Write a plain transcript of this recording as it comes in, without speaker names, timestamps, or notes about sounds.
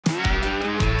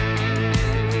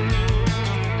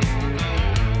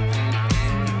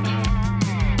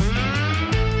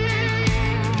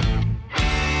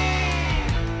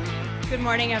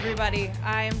morning, everybody.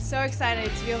 I am so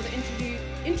excited to be able to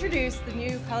introduce the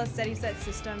new Pella Steady Set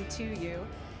system to you.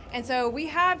 And so we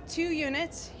have 2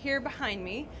 units here behind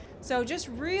me. So just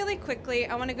really quickly,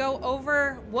 I want to go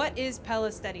over what is Pella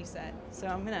Steady Set. So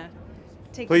I'm going to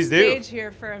take the stage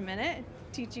here for a minute,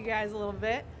 teach you guys a little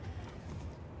bit.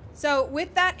 So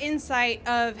with that insight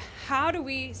of how do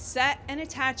we set and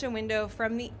attach a window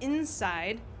from the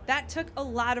inside, that took a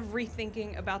lot of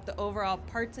rethinking about the overall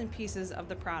parts and pieces of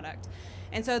the product.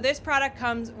 And so this product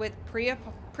comes with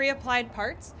pre-applied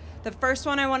parts. The first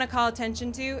one I want to call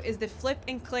attention to is the flip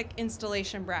and click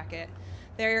installation bracket.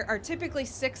 There are typically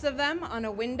 6 of them on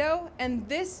a window, and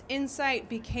this insight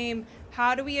became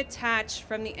how do we attach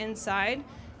from the inside.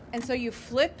 And so you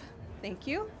flip, thank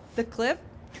you, the clip,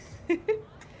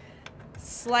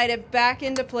 slide it back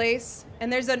into place,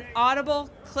 and there's an audible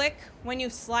click when you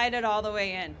slide it all the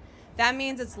way in. That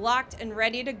means it's locked and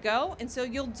ready to go, and so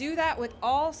you'll do that with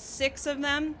all 6 of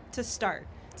them to start.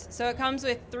 So it comes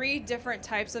with 3 different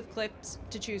types of clips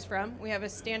to choose from. We have a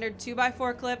standard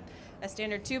 2x4 clip, a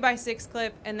standard 2x6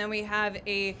 clip, and then we have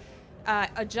a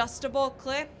adjustable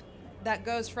clip that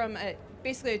goes from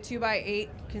basically a 2x8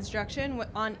 construction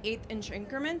on 1/8-inch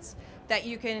increments that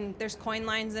you can, there's coin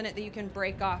lines in it that you can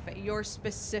break off at your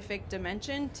specific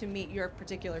dimension to meet your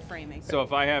particular framing. So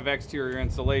if I have exterior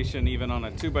insulation even on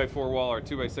a 2x4 wall or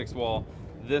 2x6 wall,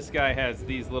 this guy has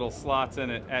these little slots in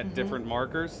it at different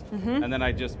markers, and then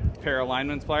I just pair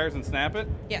alignment pliers and snap it?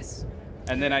 Yes.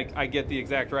 And then I get the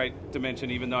exact right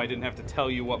dimension even though I didn't have to tell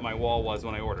you what my wall was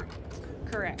when I ordered.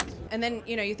 Correct. And then,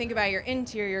 you know, you think about your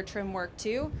interior trim work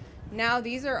too. Now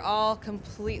these are all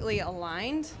completely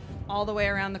aligned all the way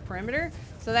around the perimeter.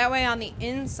 So that way on the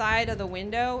inside of the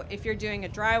window, if you're doing a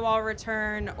drywall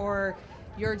return or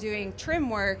you're doing trim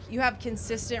work, you have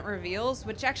consistent reveals,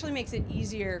 which actually makes it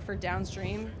easier for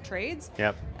downstream trades.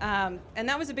 Yep. And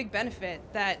that was a big benefit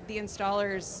that the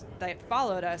installers that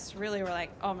followed us really were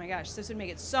like, oh my gosh, this would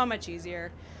make it so much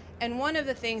easier. And one of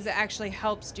the things that actually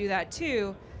helps do that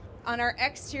too, on our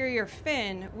exterior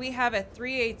fin, we have a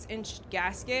 3/8-inch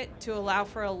gasket to allow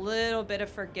for a little bit of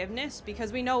forgiveness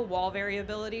because we know wall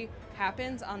variability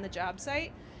happens on the job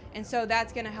site. And so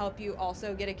that's going to help you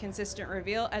also get a consistent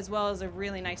reveal as well as a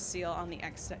really nice seal on the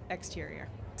exterior.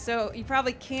 So you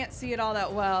probably can't see it all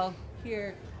that well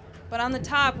here, but on the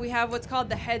top we have what's called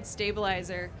the head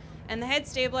stabilizer. And the head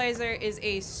stabilizer is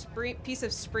a piece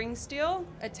of spring steel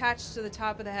attached to the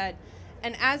top of the head.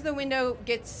 And as the window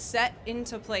gets set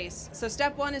into place, so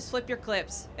step 1 is flip your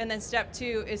clips, and then step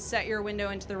 2 is set your window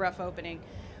into the rough opening.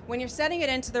 When you're setting it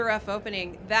into the rough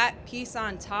opening, that piece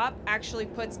on top actually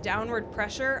puts downward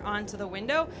pressure onto the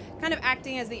window, kind of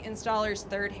acting as the installer's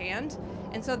third hand.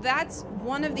 And so that's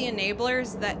one of the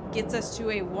enablers that gets us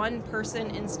to a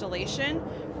 1-person installation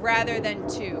rather than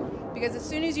 2. Because as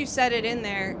soon as you set it in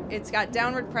there, it's got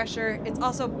downward pressure, it's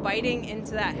also biting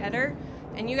into that header.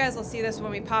 And you guys will see this when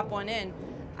we pop one in.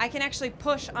 I can actually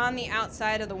push on the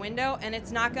outside of the window and it's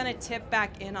not going to tip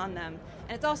back in on them.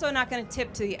 And it's also not going to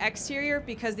tip to the exterior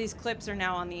because these clips are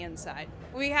now on the inside.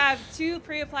 We have 2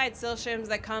 pre-applied sill shims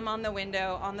that come on the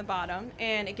window on the bottom,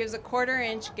 and it gives a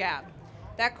 1/4-inch gap.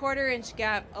 That 1/4-inch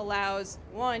gap allows,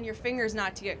 1, your fingers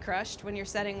not to get crushed when you're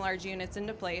setting large units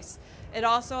into place. It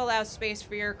also allows space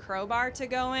for your crowbar to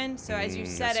go in. So as you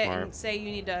set it and say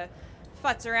you need to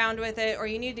futz around with it or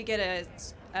you need to get a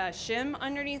shim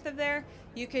underneath of there,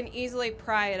 you can easily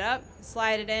pry it up,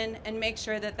 slide it in, and make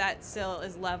sure that that sill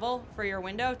is level for your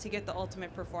window to get the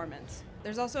ultimate performance.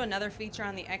 There's also another feature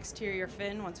on the exterior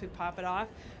fin once we pop it off.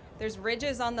 There's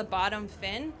ridges on the bottom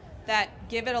fin that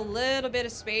give it a little bit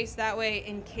of space. That way,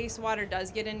 in case water does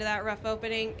get into that rough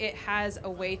opening, it has a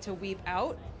way to weep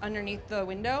out underneath the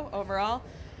window overall.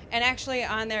 And actually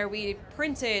on there we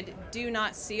printed "do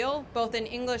not seal" both in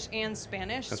English and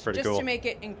Spanish. That's pretty just cool. To make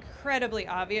it incredibly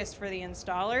obvious for the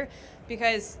installer,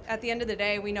 because at the end of the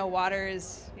day we know water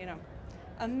is, you know,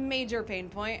 a major pain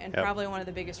point and probably one of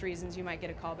the biggest reasons you might get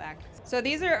a call back. So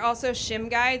these are also shim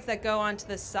guides that go onto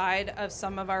the side of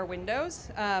some of our windows,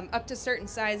 up to certain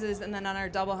sizes, and then on our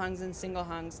double hungs and single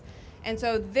hungs. And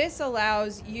so this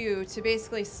allows you to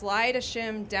basically slide a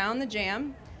shim down the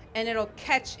jamb and it'll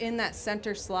catch in that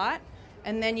center slot,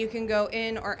 and then you can go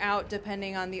in or out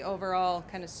depending on the overall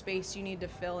kind of space you need to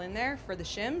fill in there for the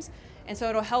shims. And so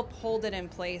it'll help hold it in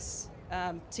place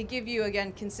to give you,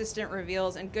 again, consistent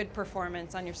reveals and good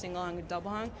performance on your single hung and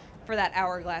double hung for that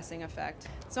hourglassing effect.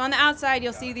 So on the outside,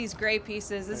 you'll see these gray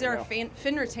pieces. These are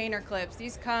fin retainer clips.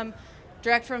 These come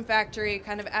direct from factory,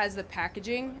 kind of as the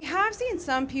packaging. I have seen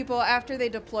some people, after they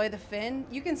deploy the fin,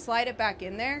 you can slide it back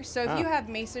in there. So if you have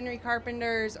masonry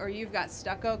carpenters or you've got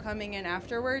stucco coming in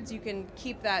afterwards, you can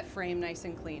keep that frame nice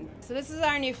and clean. So this is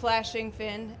our new flashing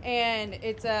fin, and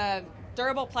it's a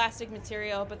durable plastic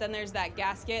material, but then there's that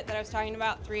gasket that I was talking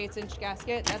about, 3/8"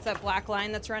 gasket. That's that black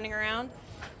line that's running around.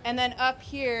 And then up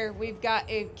here, we've got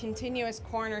a continuous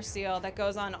corner seal that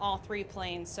goes on all 3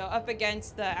 planes. So up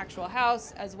against the actual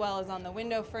house, as well as on the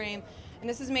window frame. And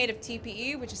this is made of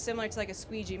TPE, which is similar to like a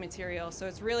squeegee material. So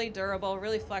it's really durable,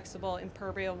 really flexible,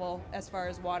 impermeable as far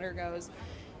as water goes.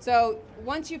 So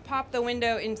once you pop the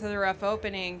window into the rough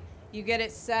opening, you get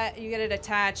it set, you get it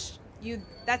attached.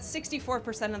 That's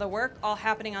 64% of the work, all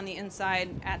happening on the inside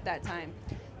at that time.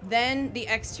 Then the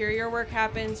exterior work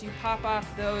happens. You pop off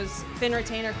those fin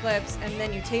retainer clips, and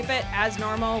then you tape it as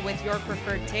normal with your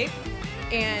preferred tape,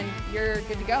 and you're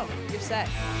good to go. You're set.